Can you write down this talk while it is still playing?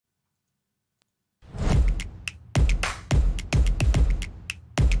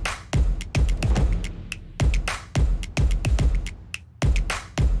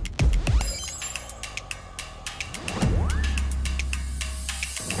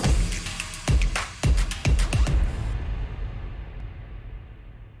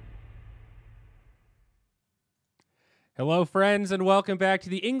Hello, friends, and welcome back to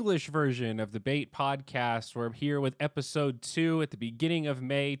the English version of the Bait Podcast. We're here with episode 2 at the beginning of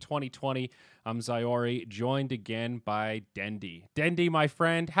May 2020. I'm Zyori, joined again by Dendi. Dendi, my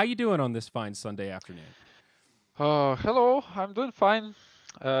friend, how you doing on this fine Sunday afternoon? Hello, I'm doing fine.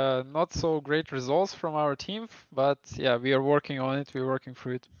 Not so great results from our team, but yeah, we are working on it. We're working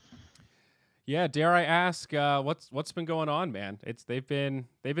through it. Yeah, dare I ask, what's been going on, man? They've been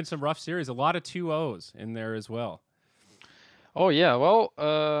some rough series. A lot of 2-0s in there as well. Oh yeah, well,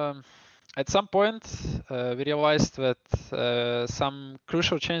 at some point we realized that some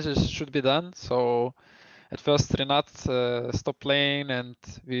crucial changes should be done. So at first Renat stopped playing, and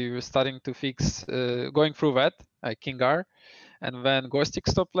we were starting to fix, going through that, like Kingar. And when Ghostic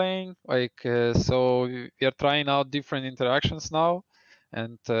stopped playing, so we are trying out different interactions now,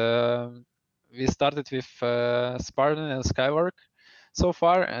 and we started with Spartan and Skylark so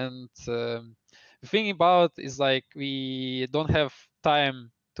far. And the thing about is like we don't have time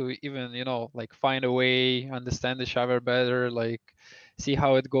to even like find a way, understand each other better, like see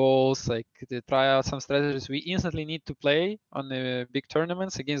how it goes, like to try out some strategies. We instantly need to play on the big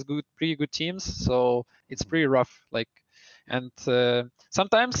tournaments against pretty good teams, so it's pretty rough. And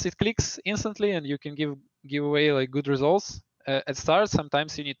sometimes it clicks instantly and you can give away like good results at start.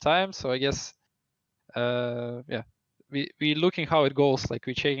 Sometimes you need time, so I guess yeah, we looking how it goes, like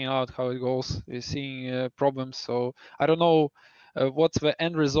we're checking out how it goes, we're seeing problems. So I don't know what's the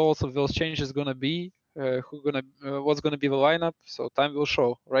end result of those changes gonna be, what's gonna be the lineup, so time will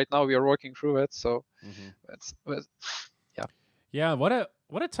show. Right now we are working through it, so that's yeah. Yeah, what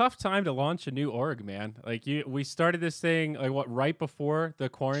a tough time to launch a new org, man. Like we started this thing like right before the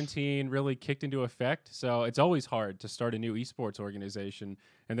quarantine really kicked into effect. So it's always hard to start a new esports organization,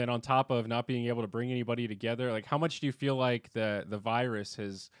 and then on top of not being able to bring anybody together, like how much do you feel like the virus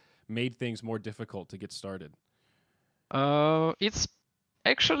has made things more difficult to get started? It's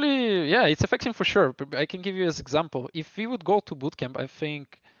actually, yeah, it's affecting for sure. I can give you as example. If we would go to bootcamp, I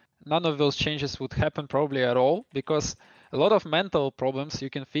think none of those changes would happen probably at all, because a lot of mental problems you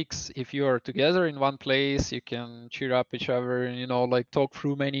can fix if you are together in one place. You can cheer up each other and like talk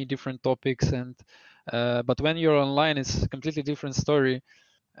through many different topics. And but when you're online, it's a completely different story.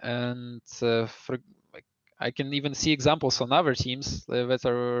 And like, I can even see examples on other teams that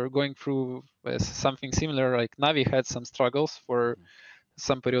are going through something similar. Like Navi had some struggles for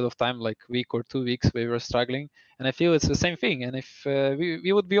some period of time, like week or 2 weeks, we were struggling, and I feel it's the same thing. And if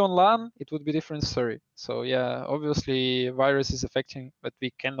we would be on LAN, it would be a different story. So yeah, obviously virus is affecting, but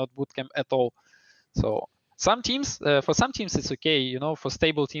we cannot bootcamp at all. So some teams, for some teams it's okay, for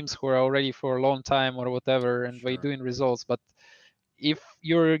stable teams who are already for a long time or whatever, and they doing results. But if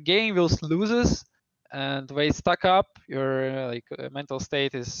your game will loses and they stuck up, your mental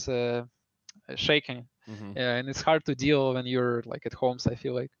state is shaking. Yeah, and it's hard to deal when you're like at home. So I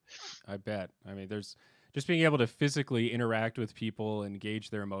feel like. I bet. I mean, there's just being able to physically interact with people and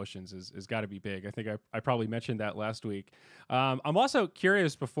gauge their emotions is got to be big. I think I probably mentioned that last week. I'm also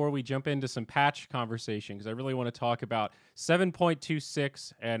curious before we jump into some patch conversation, because I really want to talk about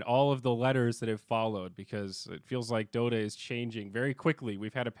 7.26 and all of the letters that have followed, because it feels like Dota is changing very quickly.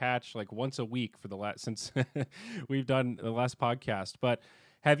 We've had a patch like once a week for the since we've done the last podcast, but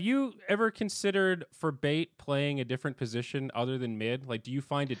have you ever considered for bait playing a different position other than mid? Like, do you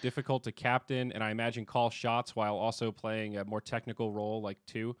find it difficult to captain and I imagine call shots while also playing a more technical role like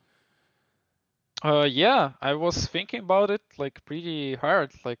 2? Yeah, I was thinking about it like pretty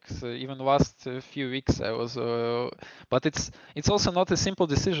hard. Like even the last few weeks, I was. But it's also not a simple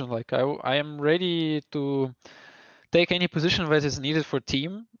decision. Like I am ready to take any position that is needed for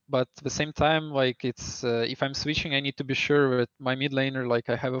team, but at the same time, like it's if I'm switching, I need to be sure that my mid laner, like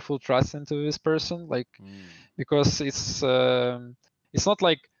I have a full trust into this person, like because it's not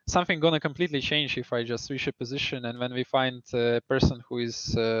like something gonna completely change if I just switch a position and when we find a person who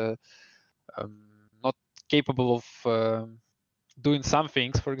is not capable of doing some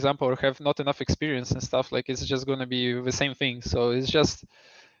things, for example, or have not enough experience and stuff, like it's just gonna be the same thing. So it's just,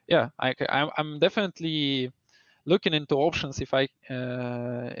 yeah, I'm definitely looking into options if I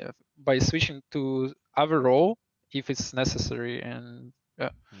by switching to other role if it's necessary. And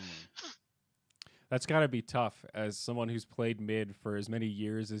yeah. That's got to be tough as someone who's played mid for as many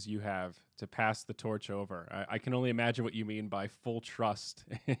years as you have to pass the torch over. I can only imagine what you mean by full trust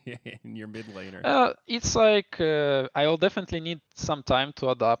in your mid laner. It's like I'll definitely need some time to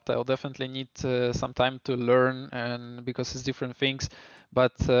adapt. I'll definitely need some time to learn, and because it's different things.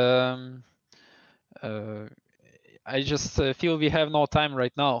 But I just feel we have no time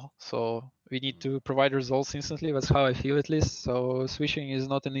right now, so we need to provide results instantly. That's how I feel, at least. So switching is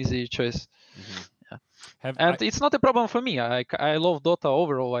not an easy choice. And it's not a problem for me. I love Dota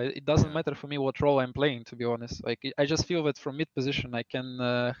overall. It doesn't matter for me what role I'm playing, to be honest. Like I just feel that from mid position I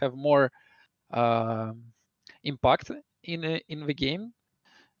can have more impact in the game.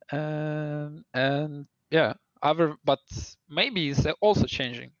 And yeah, but maybe it's also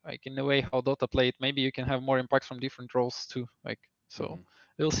changing, like in the way how Dota played. Maybe you can have more impact from different roles too. Like so,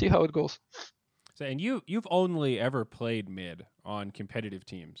 we'll see how it goes. So, and you've only ever played mid on competitive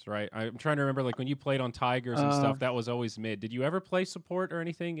teams, right? I'm trying to remember, like when you played on Tigers and stuff, that was always mid. Did you ever play support or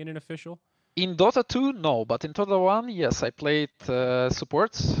anything in an official? In Dota 2, no, but in Dota 1, yes, I played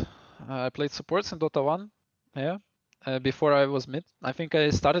supports. I played supports in Dota 1. Yeah, before I was mid. I think I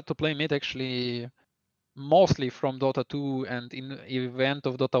started to play mid actually mostly from Dota 2 and in event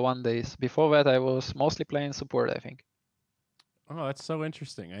of Dota 1 days. Before that, I was mostly playing support, I think. Oh, that's so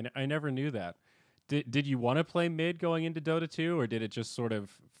interesting. I never knew that. Did you want to play mid going into Dota 2, or did it just sort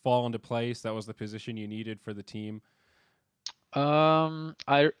of fall into place? That was the position you needed for the team? I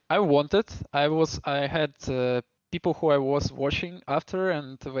wanted. I had people who I was watching after,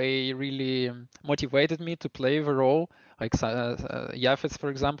 and they really motivated me to play the role. Like Yafets, for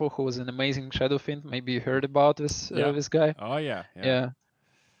example, who was an amazing Shadowfiend. Maybe you heard about this this guy. Oh yeah.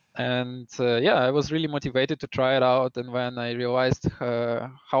 And I was really motivated to try it out. And when I realized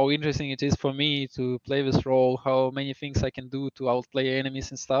how interesting it is for me to play this role, how many things I can do to outplay enemies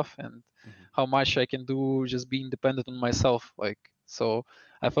and stuff, and how much I can do just being dependent on myself. Like, so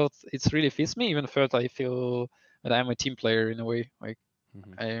I felt it's really fits me. Even further, I feel that I'm a team player in a way. Like,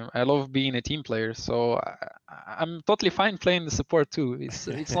 I love being a team player, so I'm totally fine playing the support too. It's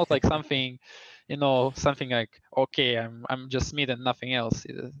not like something, something like, okay, I'm just mid and nothing else.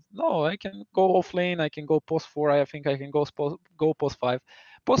 No, I can go off lane. I can go post 4. I think I can go post 5.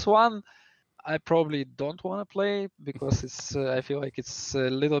 Post 1, I probably don't want to play because it's. I feel like it's a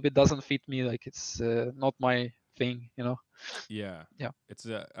little bit doesn't fit me. Like it's not my thing, Yeah. It's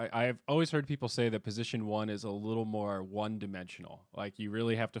I've always heard people say that position 1 is a little more one-dimensional. Like you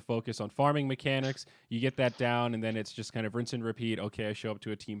really have to focus on farming mechanics. You get that down, and then it's just kind of rinse and repeat. Okay, I show up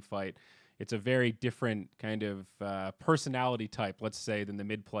to a team fight. It's a very different kind of personality type, let's say, than the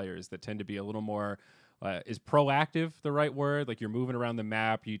mid players that tend to be a little more. Is proactive the right word? Like you're moving around the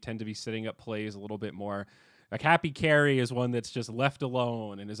map. You tend to be setting up plays a little bit more. Like Happy Carry is one that's just left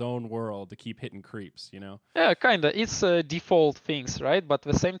alone in his own world to keep hitting creeps, Yeah, kind of. It's default things, right? But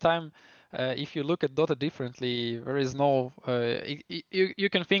at the same time, if you look at Dota differently, there is no. You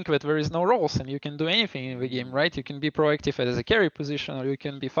can think that there is no roles and you can do anything in the game, right? You can be proactive as a carry position, or you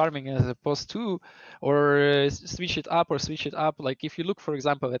can be farming as a post 2, or switch it up or switch it up. Like if you look, for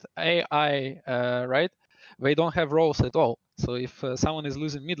example, at AI, right? They don't have roles at all. So if someone is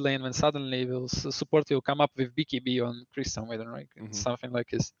losing mid lane, then suddenly support will come up with BKB on Christian Wither, right? Something like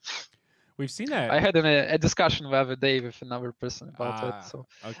this. We've seen that. I had a discussion the other day with another person about that. So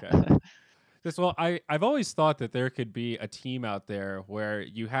okay. Well, I've always thought that there could be a team out there where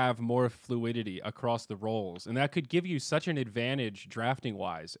you have more fluidity across the roles, and that could give you such an advantage drafting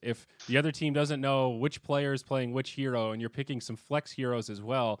wise. If the other team doesn't know which player is playing which hero, and you're picking some flex heroes as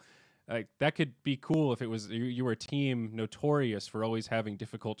well. Like that could be cool if it was you were a team notorious for always having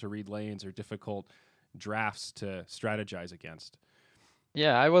difficult to read lanes or difficult drafts to strategize against.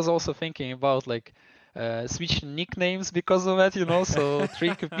 Yeah, I was also thinking about like switching nicknames because of that, So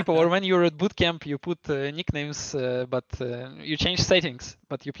trick people, or when you're at bootcamp, you put nicknames, but you change settings,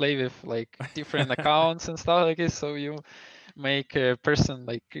 but you play with like different accounts and stuff like this, so you make a person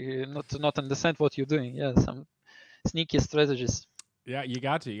like not understand what you're doing. Yeah, some sneaky strategies. Yeah, you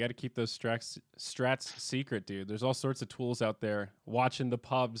got to keep those strats secret, dude. There's all sorts of tools out there watching the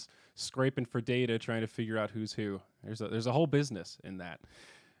pubs, scraping for data, trying to figure out who's who. There's a whole business in that.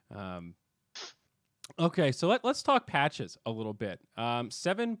 Okay, so let's talk patches a little bit.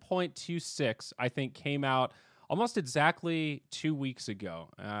 7.26, I think, came out almost exactly 2 weeks ago.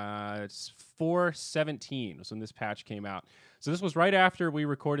 It's 4/17 was when this patch came out. So this was right after we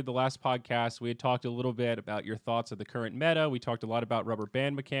recorded the last podcast. We had talked a little bit about your thoughts of the current meta. We talked a lot about rubber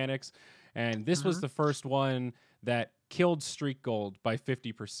band mechanics. And this was the first one that killed streak gold by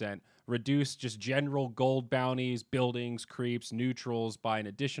 50%, reduced just general gold bounties, buildings, creeps, neutrals by an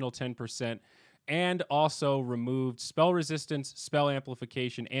additional 10%, and also removed spell resistance, spell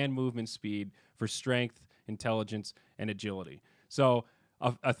amplification, and movement speed for strength, intelligence, and agility. So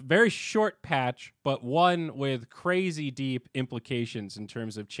a very short patch, but one with crazy deep implications in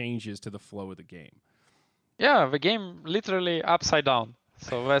terms of changes to the flow of the game. Yeah, the game literally upside down.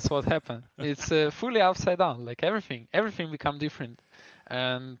 So that's what happened. It's fully upside down. Like everything become different,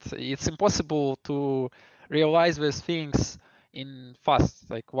 and it's impossible to realize these things in fast,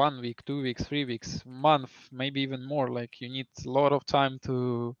 like 1 week, 2 weeks, 3 weeks, month, maybe even more. Like you need a lot of time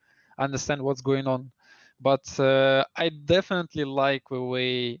to understand what's going on. But I definitely like the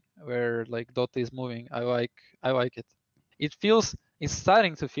way where like Dota is moving. I like it. It's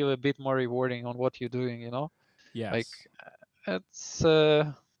starting to feel a bit more rewarding on what you're doing, you know? Yes. Like it's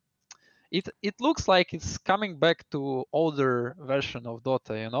it looks like it's coming back to older version of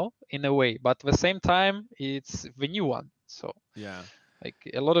Dota, you know, in a way. But at the same time, it's the new one. So yeah, like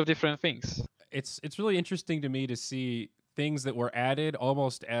a lot of different things. it's really interesting to me to see things that were added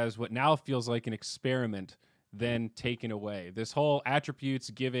almost as what now feels like an experiment then taken away. This whole attributes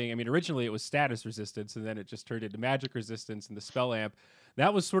giving, I mean, originally it was status resistance and then it just turned into magic resistance and the spell amp.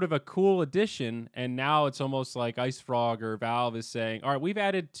 That was sort of a cool addition, and now it's almost like Ice Frog or Valve is saying, all right, we've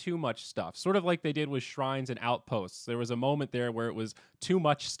added too much stuff, sort of like they did with shrines and outposts. There was a moment there where it was too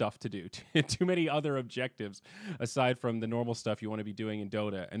much stuff to do, too many other objectives aside from the normal stuff you want to be doing in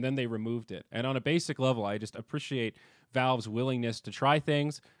Dota, and then they removed it. And on a basic level, I just appreciate Valve's willingness to try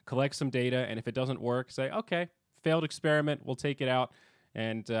things, collect some data, and if it doesn't work, say, okay, failed experiment, we'll take it out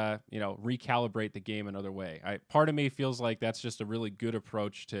and recalibrate the game another way. Part of me feels like that's just a really good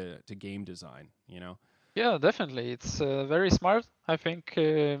approach to game design, you know? Yeah, definitely. It's very smart. I think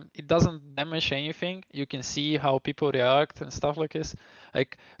it doesn't damage anything. You can see how people react and stuff like this.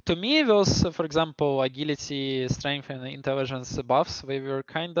 Like to me, those, for example, agility, strength, and intelligence buffs, they were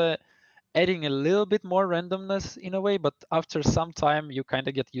kind of adding a little bit more randomness in a way, but after some time, you kind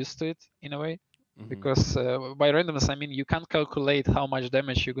of get used to it in a way. Because by randomness, I mean you can't calculate how much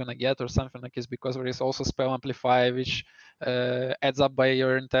damage you're gonna get or something like this, because there is also spell amplify, which adds up by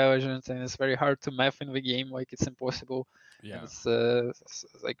your intelligence, and it's very hard to math in the game. Like it's impossible. Yeah. And it's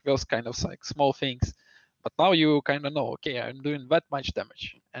like those kind of like small things. But now you kind of know, okay, I'm doing that much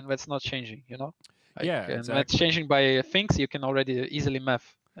damage, and that's not changing, you know. Like, yeah, and exactly. that's changing by things you can already easily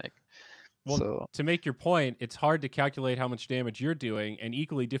math. Like, well, so to make your point, it's hard to calculate how much damage you're doing, and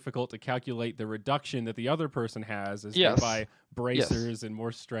equally difficult to calculate the reduction that the other person has as they buy bracers and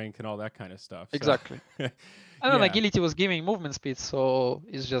more strength and all that kind of stuff. Exactly. So, and then agility was giving movement speed, so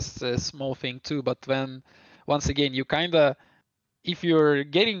it's just a small thing too. But then, once again, you kind of, if you're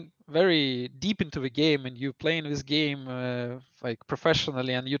getting very deep into the game and you're playing this game like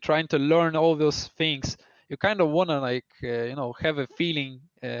professionally and you're trying to learn all those things, you kind of want to like have a feeling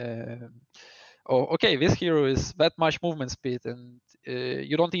oh, okay, this hero is that much movement speed, and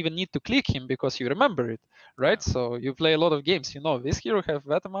you don't even need to click him because you remember it, right? Yeah. So you play a lot of games, you know, this hero have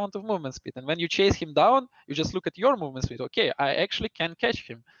that amount of movement speed, and when you chase him down, you just look at your movement speed. Okay, I actually can catch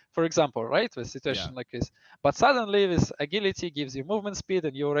him, for example, right? With a situation like this. But suddenly this agility gives you movement speed,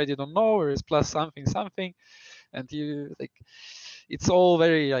 and you already don't know, or is plus something, and you like, it's all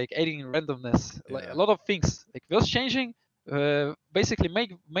very like adding randomness, like a lot of things, like those changing basically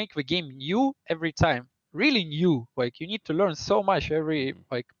make the game new every time, really new. Like you need to learn so much every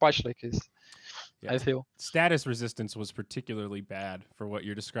like patch like this. I feel status resistance was particularly bad for what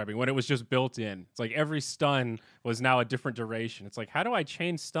you're describing when it was just built in. It's like every stun was now a different duration. It's like, how do I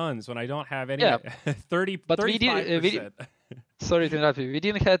change stuns when I don't have any 30 but 35%? Sorry to interrupt you. We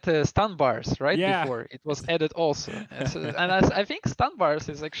didn't have stun bars before. It was added also, and I think stun bars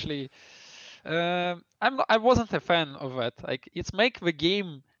is actually I wasn't a fan of that. Like it's make the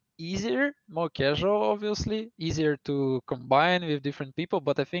game easier, more casual, obviously, easier to combine with different people.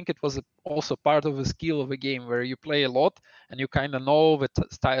 But I think it was also part of the skill of the game where you play a lot and you kind of know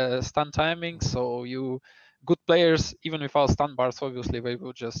the stun timing. So good players, even without stun bars, obviously they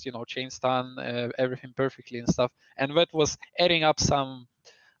will just chain stun everything perfectly and stuff. And that was adding up some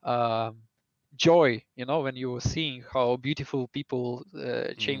joy, when you were seeing how beautiful people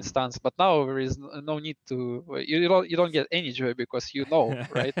chain stuns. But now there is no need to. You don't get any joy because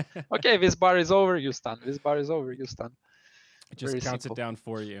right? Okay, this bar is over, you stun. This bar is over, you stun. It just counts it down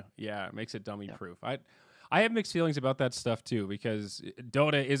for you. Yeah, it makes it dummy proof. I have mixed feelings about that stuff too, because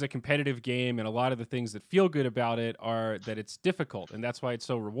Dota is a competitive game, and a lot of the things that feel good about it are that it's difficult, and that's why it's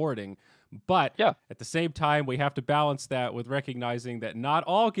so rewarding. But at the same time, we have to balance that with recognizing that not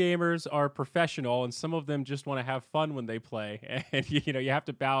all gamers are professional, and some of them just want to have fun when they play. And you have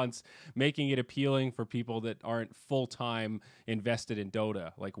to balance making it appealing for people that aren't full-time invested in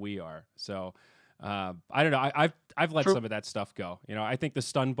Dota like we are. So I don't know. I've let some of that stuff go. I think the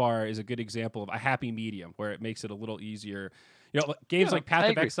stun bar is a good example of a happy medium where it makes it a little easier. Games like Path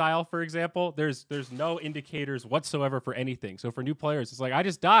of Exile, for example, there's no indicators whatsoever for anything. So for new players, it's like, I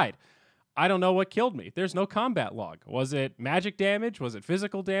just died. I don't know what killed me. There's no combat log. Was it magic damage? Was it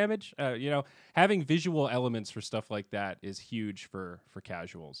physical damage? Having visual elements for stuff like that is huge for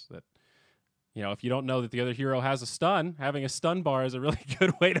casuals. You know, if you don't know that the other hero has a stun, having a stun bar is a really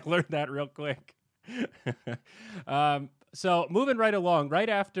good way to learn that real quick. So moving right along, right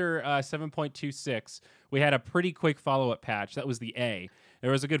after 7.26, we had a pretty quick follow-up patch. That was the A.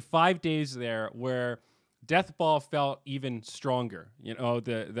 There was a good 5 days there where Death Ball felt even stronger. You know,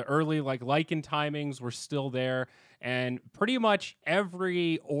 the early Lycan timings were still there, and pretty much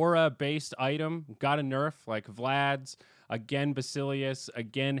every aura-based item got a nerf, like Vlad's, again Basilius,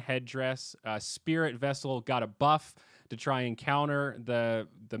 again Headdress, Spirit Vessel got a buff to try and counter the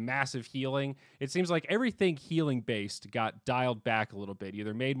massive healing. It seems like everything healing based got dialed back a little bit,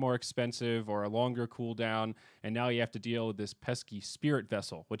 either made more expensive or a longer cooldown, and now you have to deal with this pesky Spirit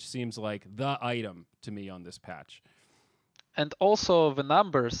Vessel, which seems like the item to me on this patch. And also the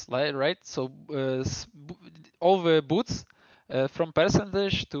numbers, right? So all the boots from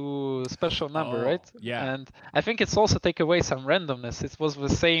percentage to special number, right? Yeah. And I think it's also take away some randomness. It was the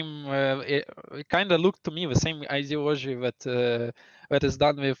same. It kind of looked to me the same ideology that is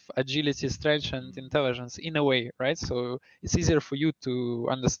done with agility, strength, and intelligence in a way, right? So it's easier for you to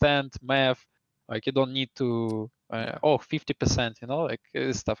understand math. Like you don't need to 50%, you know, like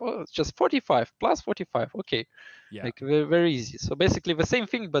stuff. Oh, it's just 45 plus 45. Okay. Yeah. Like very, very easy. So basically the same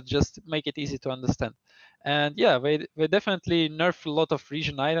thing, but just make it easy to understand. And yeah, they definitely nerfed a lot of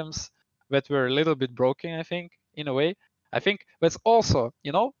region items that were a little bit broken, I think, in a way. I think that's also,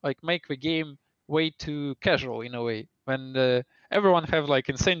 you know, like make the game way too casual in a way. When everyone have like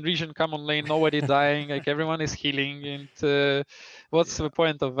insane region come on lane, nobody dying, like everyone is healing, and what's the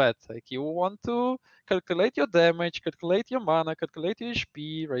point of that? Like you want to calculate your damage, calculate your mana, calculate your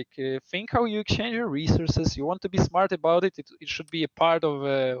HP, like think how you exchange your resources. You want to be smart about it. It should be a part of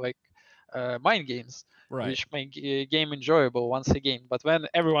mind games, Right. which make game enjoyable once again. But when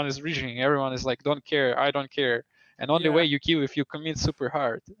everyone is regioning, everyone is like, don't care, I don't care. And only way you kill if you commit super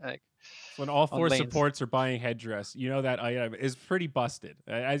hard. Like, when all 4 supports are buying Headdress, you know that item is pretty busted.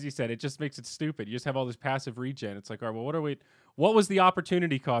 As you said, it just makes it stupid. You just have all this passive regen. It's like, all right, well, what was the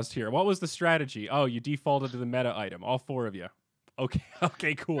opportunity cost here? What was the strategy? Oh, you defaulted to the meta item, all 4 of you.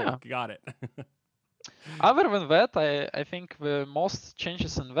 Okay, cool. Yeah. Got it. Other than that, I think the most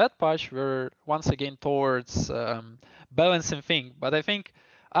changes in that patch were once again towards balancing thing. But I think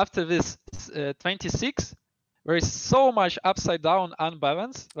after this 26, there is so much upside down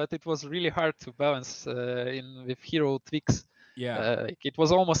unbalance that it was really hard to balance with hero tweaks. Yeah, it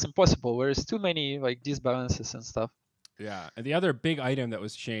was almost impossible. There's too many like disbalances and stuff. Yeah, and the other big item that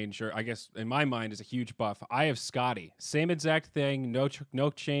was changed, or I guess in my mind is a huge buff. I have Scotty, same exact thing, no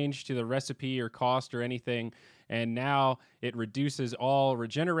change to the recipe or cost or anything, and now it reduces all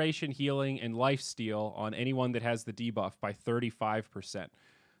regeneration, healing, and lifesteal on anyone that has the debuff by 35%.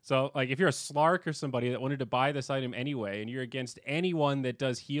 So, like, if you're a Slark or somebody that wanted to buy this item anyway, and you're against anyone that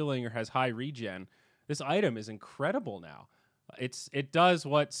does healing or has high regen, this item is incredible now. It does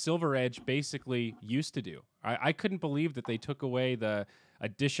what Silver Edge basically used to do. I couldn't believe that they took away the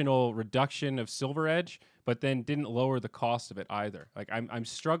additional reduction of Silver Edge, but then didn't lower the cost of it either. Like I'm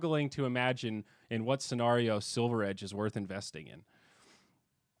struggling to imagine in what scenario Silver Edge is worth investing in.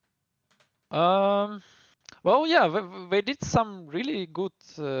 Well, yeah, they did some really good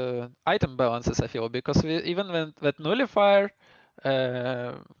item balances, I feel, because even when that nullifier,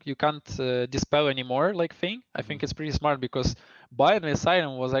 you can't dispel anymore, like thing. I think it's pretty smart because buying this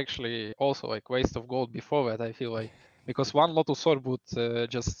item was actually also like waste of gold before that. I feel like because one Lotus Sword would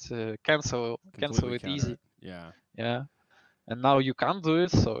just cancel it easy. Yeah. And now you can't do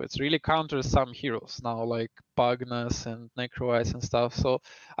it, so it's really counters some heroes now, like Pagnus and Necroice and stuff. So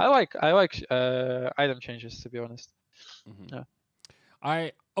I like item changes, to be honest. Yeah.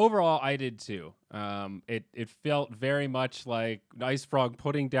 Overall, I did too. It felt very much like Nice Frog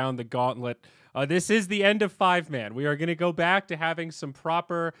putting down the gauntlet. This is the end of 5-man. We are going to go back to having some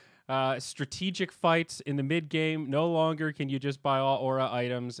proper strategic fights in the mid game. No longer can you just buy all aura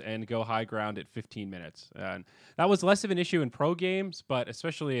items and go high ground at 15 minutes. And that was less of an issue in pro games, but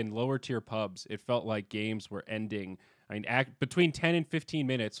especially in lower tier pubs, it felt like games were ending. I mean, between 10 and 15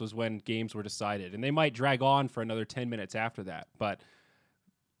 minutes was when games were decided, and they might drag on for another 10 minutes after that, but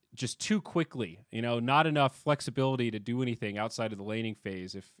just too quickly, you know, not enough flexibility to do anything outside of the laning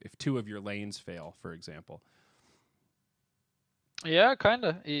phase if 2 of your lanes fail, for example. Yeah, kind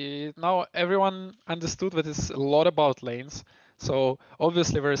of. Now everyone understood that it's a lot about lanes. So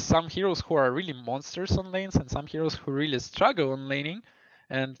obviously there are some heroes who are really monsters on lanes and some heroes who really struggle on laning.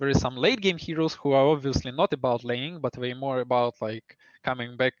 And there is some late game heroes who are obviously not about laning, but way more about like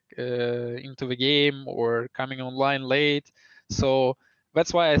coming back into the game or coming online late. So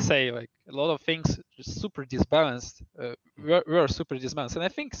that's why I say like a lot of things just super disbalanced. Were super disbalanced, and I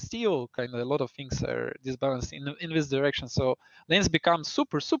think still kind of a lot of things are disbalanced in this direction. So lanes become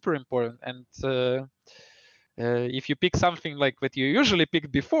super important, and if you pick something like that you usually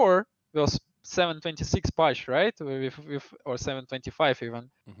pick before, was 726 patch, right? Or 725 even,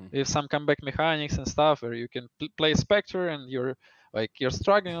 with some comeback mechanics and stuff where you can play Spectre and you're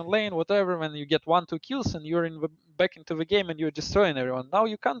struggling on lane, whatever. When you get 1-2 kills and you're back into the game and you're destroying everyone. Now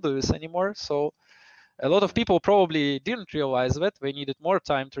you can't do this anymore. So a lot of people probably didn't realize that. They needed more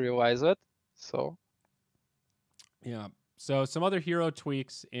time to realize that. So yeah. So some other hero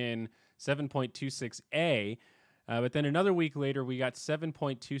tweaks in 7.26a. But then another week later, we got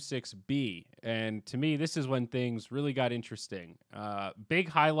 7.26b. And to me, this is when things really got interesting. Big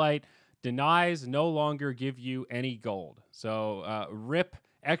highlight, denies no longer give you any gold. So rip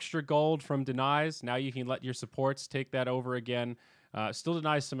extra gold from denies. Now you can let your supports take that over again. Still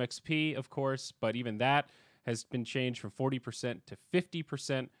denies some XP, of course, but even that has been changed from 40% to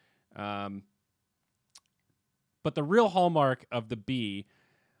 50%. But the real hallmark of the B,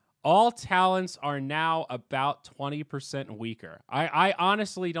 all talents are now about 20% weaker. I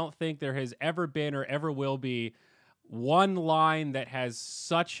honestly don't think there has ever been or ever will be one line that has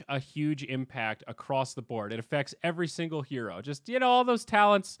such a huge impact across the board. It affects every single hero. Just, all those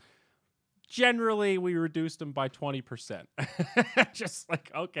talents, generally we reduced them by 20%. Just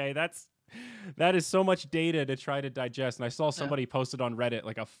like, okay, that is so much data to try to digest. And I saw somebody posted on Reddit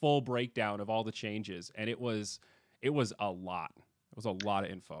like a full breakdown of all the changes, and it was a lot. It was a lot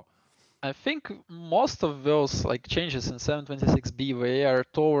of info. I think most of those like changes in 726b they are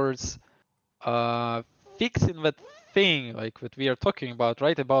towards fixing that thing like that we are talking about,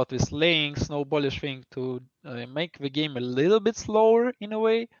 right? About this laying snowballish thing to make the game a little bit slower in a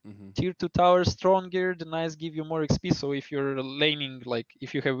way. Tier 2 towers stronger, the knights give you more XP. So if you're laning, like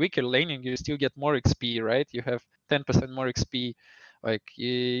if you have weaker laning, you still get more XP, right? You have 10% more XP. Like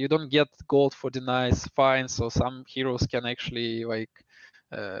you don't get gold for the knights, fine. So some heroes can actually like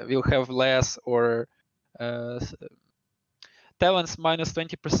will have less or talents minus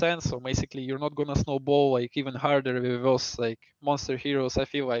 20%. So basically you're not gonna snowball like even harder with those like monster heroes. I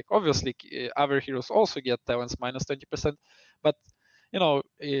feel like obviously other heroes also get talents minus 20%, but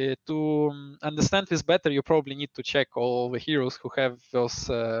to understand this better, you probably need to check all the heroes who have those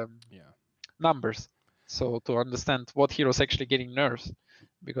numbers. So to understand what heroes actually getting nerfs,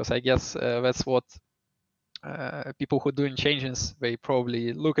 because I guess that's what people who doing changes, they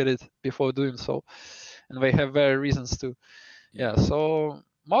probably look at it before doing so, and they have their reasons to. So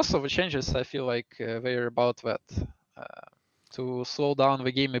most of the changes, I feel like they're about that, to slow down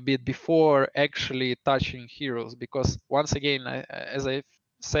the game a bit before actually touching heroes. Because once again, as I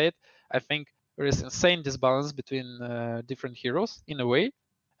said, I think there is insane disbalance between different heroes in a way,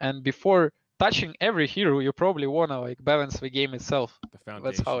 and before touching every hero, you probably wanna like balance the game itself. The foundation.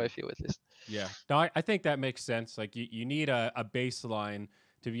 That's how I feel, at least. Yeah, no, I think that makes sense. Like you need a baseline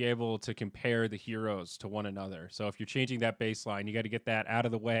to be able to compare the heroes to one another. So if you're changing that baseline, you got to get that out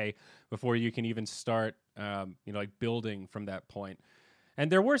of the way before you can even start, like building from that point. And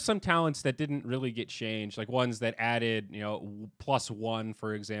there were some talents that didn't really get changed, like ones that added, +1,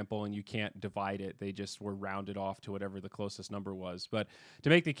 for example, and you can't divide it. They just were rounded off to whatever the closest number was. But to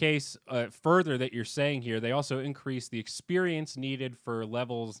make the case further that you're saying here, they also increased the experience needed for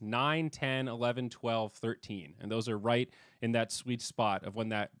levels 9, 10, 11, 12, 13. And those are right in that sweet spot of when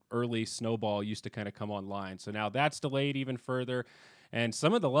that early snowball used to kind of come online. So now that's delayed even further. And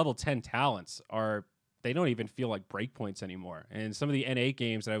some of the level 10 talents they don't even feel like breakpoints anymore. And some of the N8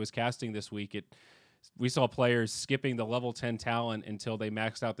 games that I was casting this week, we saw players skipping the level 10 talent until they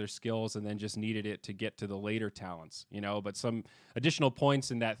maxed out their skills and then just needed it to get to the later talents, But some additional points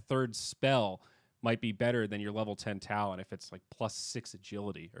in that third spell might be better than your level 10 talent if it's like +6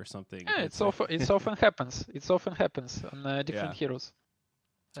 agility or something. Yeah, it often happens. It often happens on different heroes.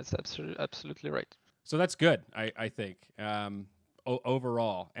 That's absolutely right. So that's good, I think.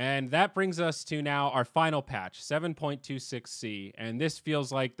 Overall. And that brings us to now our final patch, 7.26c. And this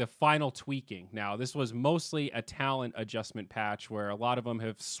feels like the final tweaking. Now, this was mostly a talent adjustment patch where a lot of them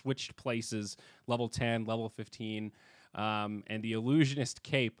have switched places, level 10, level 15. And the illusionist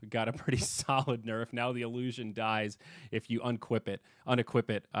cape got a pretty solid nerf. Now the illusion dies if you unequip it.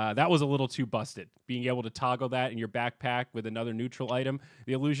 That was a little too busted. Being able to toggle that in your backpack with another neutral item,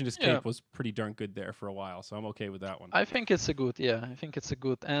 the illusionist cape was pretty darn good there for a while. So I'm okay with that one. I think it's a good,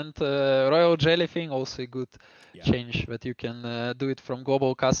 And Royal Jelly thing also a good change that you can do it from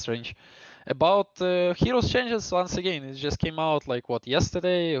global cast range. About Heroes changes, once again, it just came out like what,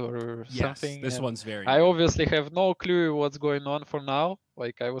 yesterday or something. Yes, this one's very I new. obviously have no clue what's going on for now.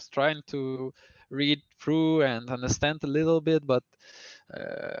 Like I was trying to read through and understand a little bit, but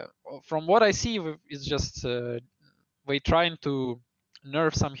from what I see, it's just they trying to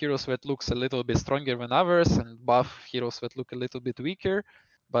nerf some heroes that looks a little bit stronger than others and buff heroes that look a little bit weaker.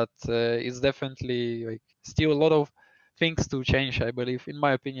 But it's definitely like still a lot of things to change, I believe, in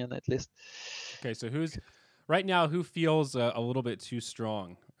my opinion, at least. Okay, so right now, who feels a little bit too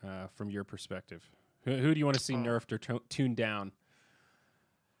strong from your perspective? Who do you want to see nerfed or tuned down?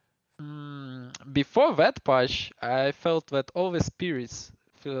 Before that patch, I felt that all the spirits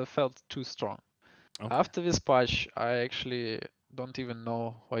felt too strong. Okay. After this patch, I actually don't even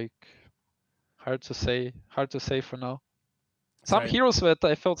know, like, hard to say for now. Some heroes that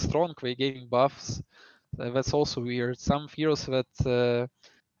I felt strong were getting buffs. That's also weird. Some heroes that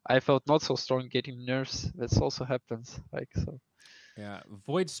I felt not so strong getting nerfs. That's also happens. Like so. Yeah,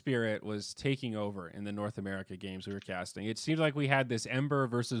 Void Spirit was taking over in the North America games we were casting. It seemed like we had this Ember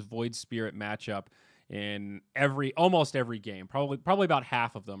versus Void Spirit matchup in almost every game, probably about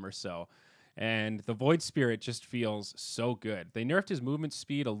half of them or so. And the Void Spirit just feels so good. They nerfed his movement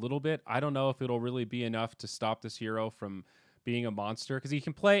speed a little bit. I don't know if it'll really be enough to stop this hero from being a monster because he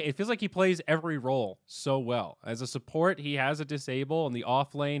can play. It feels like he plays every role so well. As a support, he has a disable. In the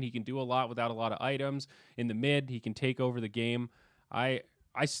off lane, he can do a lot without a lot of items. In the mid, he can take over the game. I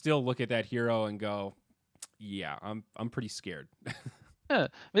still look at that hero and go, yeah, I'm pretty scared. Yeah,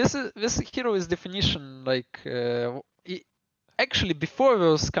 this hero is definition like actually before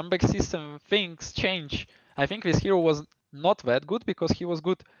those comeback system things change. I think this hero was not that good because he was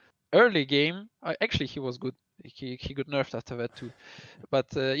good early game. Actually, he was good. He got nerfed after that too. But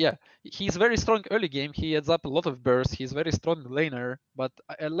yeah, he's very strong early game. He adds up a lot of bursts. He's very strong laner. But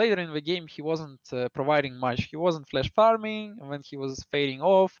later in the game, he wasn't providing much. He wasn't flash farming. And when he was fading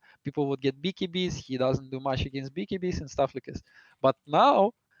off, people would get BKBs. He doesn't do much against BKBs and stuff like this. But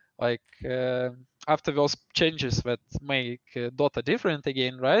now, like after those changes that make Dota different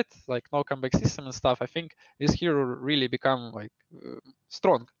again, right? Like no comeback system and stuff. I think this hero really become like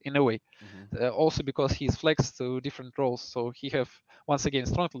strong in a way. Also because he's flexed to different roles, so he have once again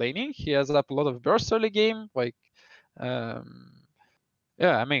strong laning. He has up a lot of burst early game. Like, yeah,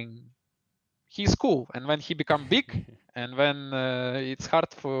 I mean, he's cool. And when he become big, and when it's hard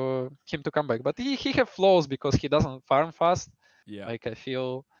for him to come back, but he have flaws because he doesn't farm fast. Yeah, like I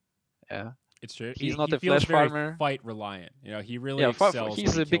feel, yeah. It's true. He's He not a feels flash very farmer. fight reliant. You know, he really excels.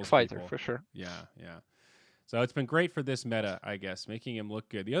 He's when a he big kills fighter people. for sure. Yeah, yeah. So it's been great for this meta, I guess, making him look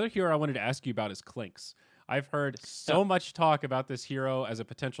good. The other hero I wanted to ask you about is Clinks. I've heard so much talk about this hero as a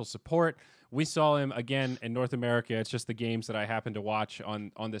potential support. We saw him again in North America. It's just the games that I happened to watch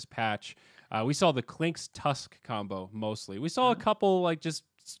on this patch. We saw the Clinks Tusk combo mostly. We saw a couple like just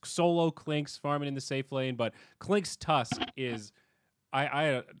solo Clinks farming in the safe lane, but Clinks Tusk is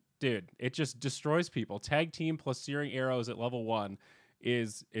dude, it just destroys people. Tag team plus searing arrows at level 1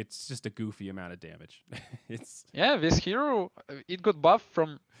 it's just a goofy amount of damage. Yeah, this hero it got buffed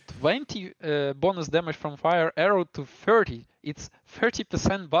from 20 bonus damage from fire arrow to 30. It's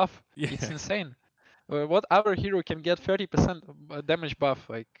 30% buff. Yeah. It's insane. What other hero can get 30% damage buff?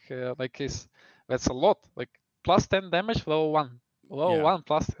 That's a lot. Like plus 10 damage level 1. Level 1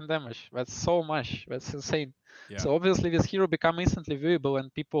 plus 10 damage. That's so much. That's insane. Yeah. So obviously this hero become instantly viewable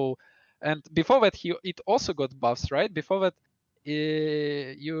and before that it also got buffs, right? Before that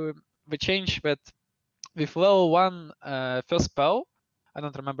the change that with level 1 first spell, I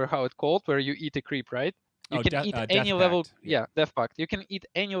don't remember how it called, where you eat a creep, right? You can eat any level, Death Pact. You can eat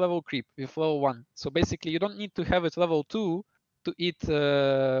any level creep with level 1. So basically, you don't need to have it level 2 to eat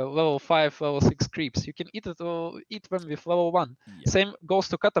level 5, level 6 creeps. You can eat them with level 1. Yeah. Same goes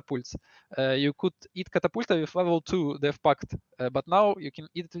to catapults. You could eat catapulta with level 2 Death Pact, but now you can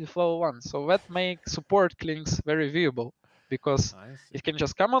eat it with level 1. So that makes support Clinks very viewable because it can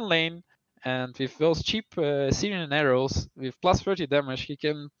just come on lane, and with those cheap Syrian arrows with plus 30 damage, he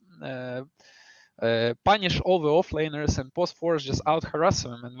can punish all the offlaners and post-force just out harass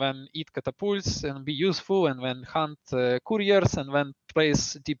them, and then eat catapults and be useful, and then hunt couriers, and then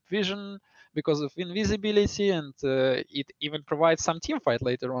place deep vision because of invisibility, and it even provides some team fight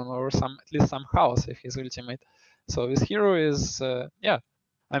later on, or at least some house if he's ultimate. So this hero is I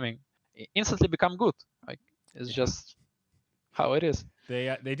mean, instantly become good. Like it's just how it is.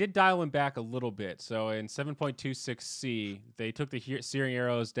 They did dial him back a little bit. So in 7.26C, they took the searing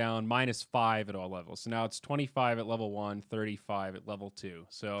arrows down -5 at all levels. So now it's 25 at level 1, 35 at level 2.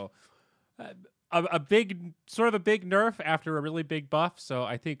 So a big nerf after a really big buff. So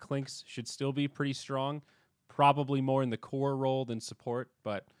I think Clinks should still be pretty strong, probably more in the core role than support.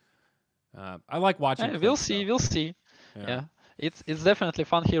 But I like watching. We'll Clinks, see. though. We'll see. Yeah. It's definitely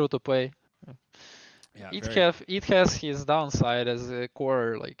fun hero to play. Yeah, it has his downside as a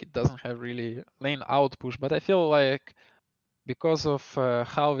core, like it doesn't have really lane out push, but I feel like because of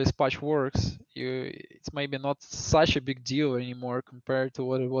how this patch works, it's maybe not such a big deal anymore compared to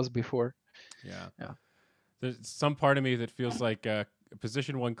what it was before. Yeah. There's some part of me that feels like a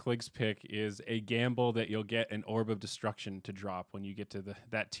position 1 Kligs pick is a gamble that you'll get an Orb of Destruction to drop when you get to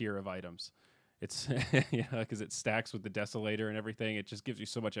that tier of items. It's because it stacks with the Desolator and everything. It just gives you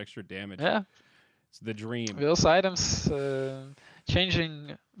so much extra damage. Yeah. It's the dream. Those items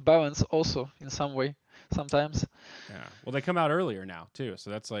changing balance also in some way sometimes. Yeah. Well, they come out earlier now too, so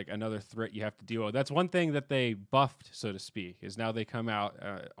that's like another threat you have to deal with. That's one thing that they buffed, so to speak, is now they come out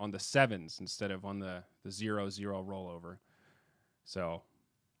on the 7s instead of on the 0-0 rollover. So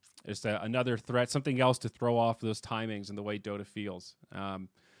it's another threat, something else to throw off those timings and the way Dota feels.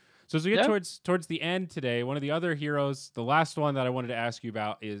 So as we get towards the end today, one of the other heroes, the last one that I wanted to ask you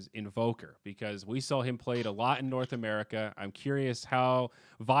about is Invoker, because we saw him played a lot in North America. I'm curious how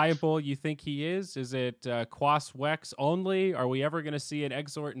viable you think he is. Is it Quas Wex only? Are we ever going to see an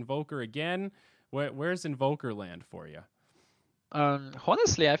Exort Invoker again? Where's Invoker land for you?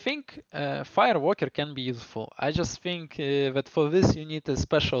 Honestly, I think Firewalker can be useful. I just think that for this you need a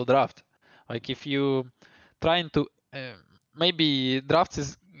special draft. Like if you trying to maybe draft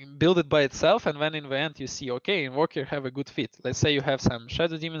is build it by itself, and then in the end you see, okay, Invoker have a good fit. Let's say you have some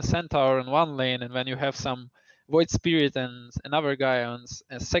Shadow Demon Centaur in one lane, and then you have some Void Spirit and another guy on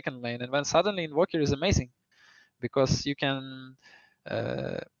a second lane, and then suddenly Invoker is amazing because you can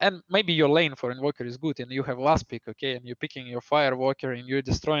and maybe your lane for Invoker is good and you have last pick, okay, and you're picking your Firewalker and you're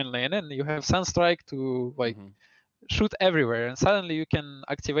destroying lane, and you have Sunstrike to like shoot everywhere, and suddenly you can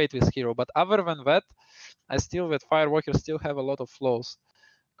activate this hero. But other than that, I still that Firewalker still have a lot of flaws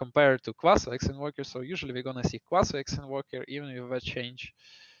compared to Quaswex Invoker, so usually we're gonna see Quaswex Invoker even with that change.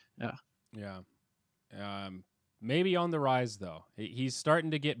 Maybe on the rise though. He's starting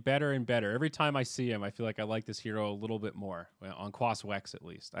to get better and better. Every time I see him, I feel like I like this hero a little bit more, on Quaswex at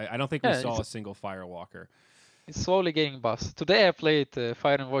least. I don't think we saw a single Firewalker. It's slowly getting buffs. Today I played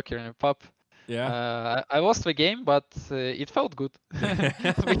Fire Invoker in a pub. Yeah. I lost the game, but it felt good.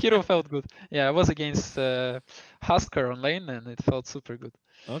 The hero felt good. Yeah, I was against Husker on lane, and it felt super good.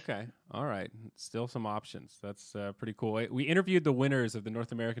 Okay. All right. Still some options. That's pretty cool. We interviewed the winners of the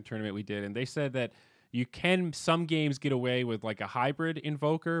North American tournament we did, and they said that you can some games get away with like a hybrid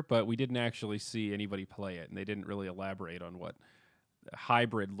Invoker, but we didn't actually see anybody play it, and they didn't really elaborate on what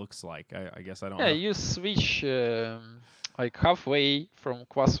hybrid looks like. I guess I don't know. Yeah, you switch like halfway from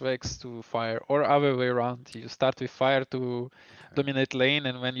Quaswex to Fire, or other way around. You start with Fire to dominate lane,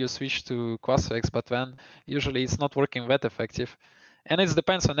 and when you switch to Quaswex, but then usually it's not working that effective. And it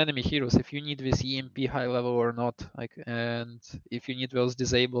depends on enemy heroes if you need this EMP high level or not, like, and if you need those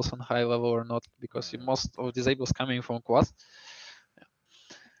disables on high level or not, because most of disables coming from Quas.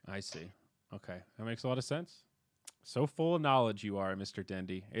 I see. Okay, that makes a lot of sense. So full of knowledge you are, Mr.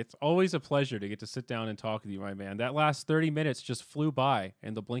 Dendi. It's always a pleasure to get to sit down and talk with you, my man. That last 30 minutes just flew by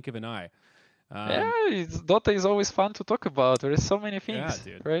in the blink of an eye. Dota is always fun to talk about. There is so many things,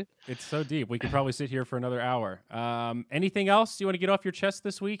 dude. right? It's so deep. We could probably sit here for another hour. Anything else you want to get off your chest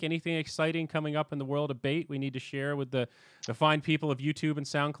this week? Anything exciting coming up in the world of bait we need to share with the fine people of YouTube and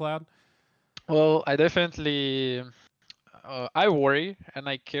SoundCloud? Well, I definitely I worry and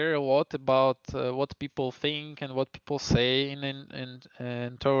I care a lot about what people think and what people say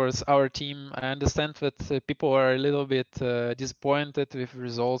and towards our team. I understand that people are a little bit disappointed with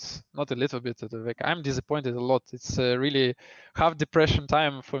results. Not a little bit. Like I'm disappointed a lot. It's really half depression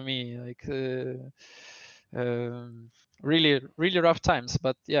time for me. Like really, really rough times.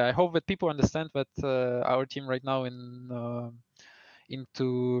 But yeah, I hope that people understand that our team right now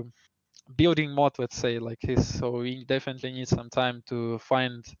into building mode, let's say, like this. So we definitely need some time to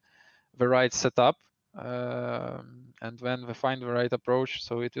find the right setup, and when we find the right approach,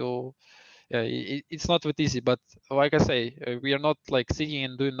 so it will. Yeah, it's not that easy, but like I say, we are not like sitting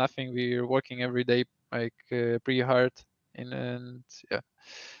and doing nothing. We're working every day, like pretty hard, and yeah,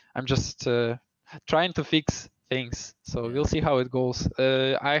 I'm just trying to fix things. So we'll see how it goes.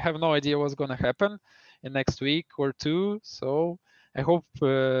 I have no idea what's gonna happen in next week or two. So I hope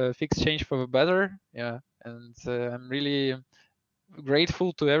things change for the better. Yeah, and I'm really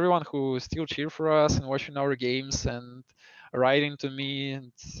grateful to everyone who still cheer for us and watching our games and writing to me.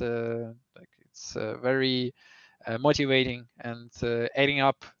 It's very motivating and adding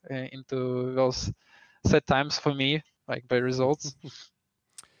up into those set times for me, like by results.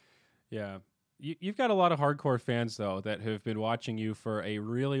 Yeah. You've got a lot of hardcore fans, though, that have been watching you for a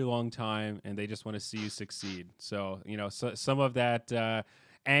really long time, and they just want to see you succeed. So, some of that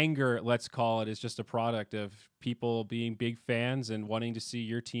anger, let's call it, is just a product of people being big fans and wanting to see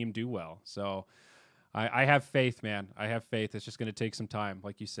your team do well. So I have faith, man. I have faith. It's just going to take some time,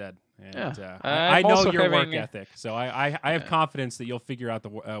 like you said. And I know your work ethic, so I have confidence that you'll figure out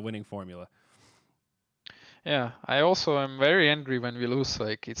the winning formula. Yeah, I also am very angry when we lose.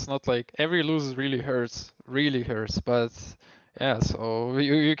 Like, it's not like every lose really hurts, but yeah, so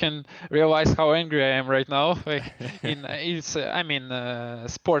you can realize how angry I am right now. Like,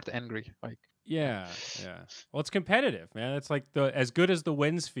 sport angry. Like, yeah. Well, it's competitive, man. It's like as good as the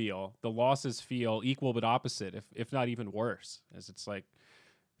wins feel, the losses feel equal but opposite, if not even worse. As it's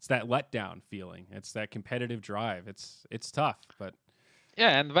that letdown feeling. It's that competitive drive. It's tough, but.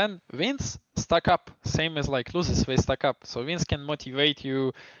 Yeah, and when wins stack up, same as like loses, they stack up. So wins can motivate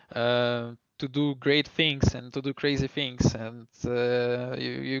you to do great things and to do crazy things, and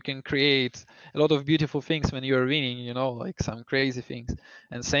you can create a lot of beautiful things when you're winning, like some crazy things.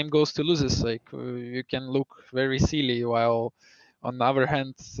 And same goes to loses, like you can look very silly, while on the other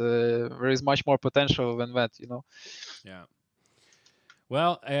hand, there is much more potential than that, Yeah.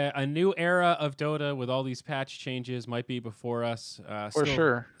 Well, a new era of Dota with all these patch changes might be before us. For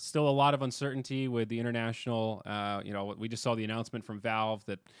sure. Still a lot of uncertainty with the international. We just saw the announcement from Valve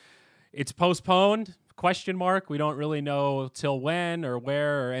that it's postponed, ? We don't really know till when or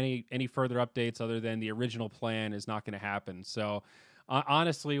where or any further updates other than the original plan is not going to happen. So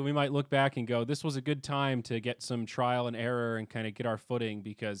honestly, we might look back and go, this was a good time to get some trial and error and kind of get our footing,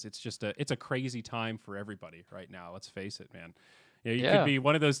 because it's a crazy time for everybody right now. Let's face it, man. You could be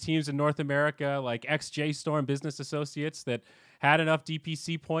one of those teams in North America like XJ Storm Business Associates that had enough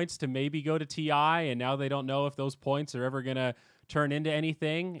DPC points to maybe go to TI, and now they don't know if those points are ever going to turn into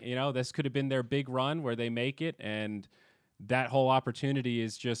anything. This could have been their big run where they make it, and that whole opportunity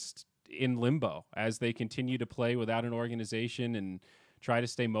is just in limbo as they continue to play without an organization and try to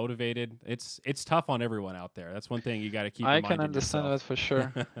stay motivated. It's tough on everyone out there. That's one thing you got to keep in mind. I can understand that for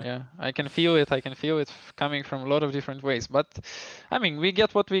sure. Yeah, I can feel it. Coming from a lot of different ways. But we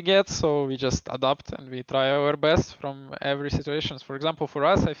get what we get, so we just adapt and we try our best from every situation. For example, for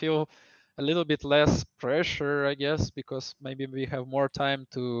us, I feel a little bit less pressure, I guess, because maybe we have more time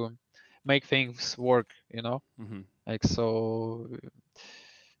to make things work, Mm-hmm. Like, so,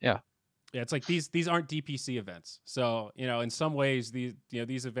 yeah. Yeah, it's like these aren't DPC events. So, in some ways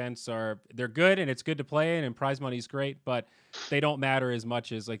these events they're good, and it's good to play in, and prize money is great, but they don't matter as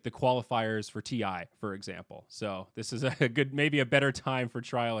much as like the qualifiers for TI, for example. So this is maybe a better time for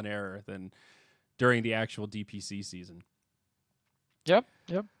trial and error than during the actual DPC season. Yep.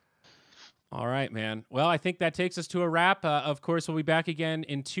 All right, man. Well, I think that takes us to a wrap. Of course, we'll be back again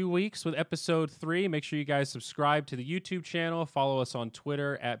in 2 weeks with episode 3. Make sure you guys subscribe to the YouTube channel. Follow us on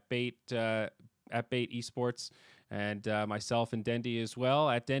Twitter at Bait Esports, and myself and Dendi as well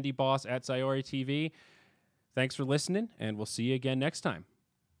at Dendi Boss at Zyori TV. Thanks for listening, and we'll see you again next time.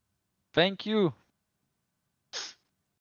 Thank you.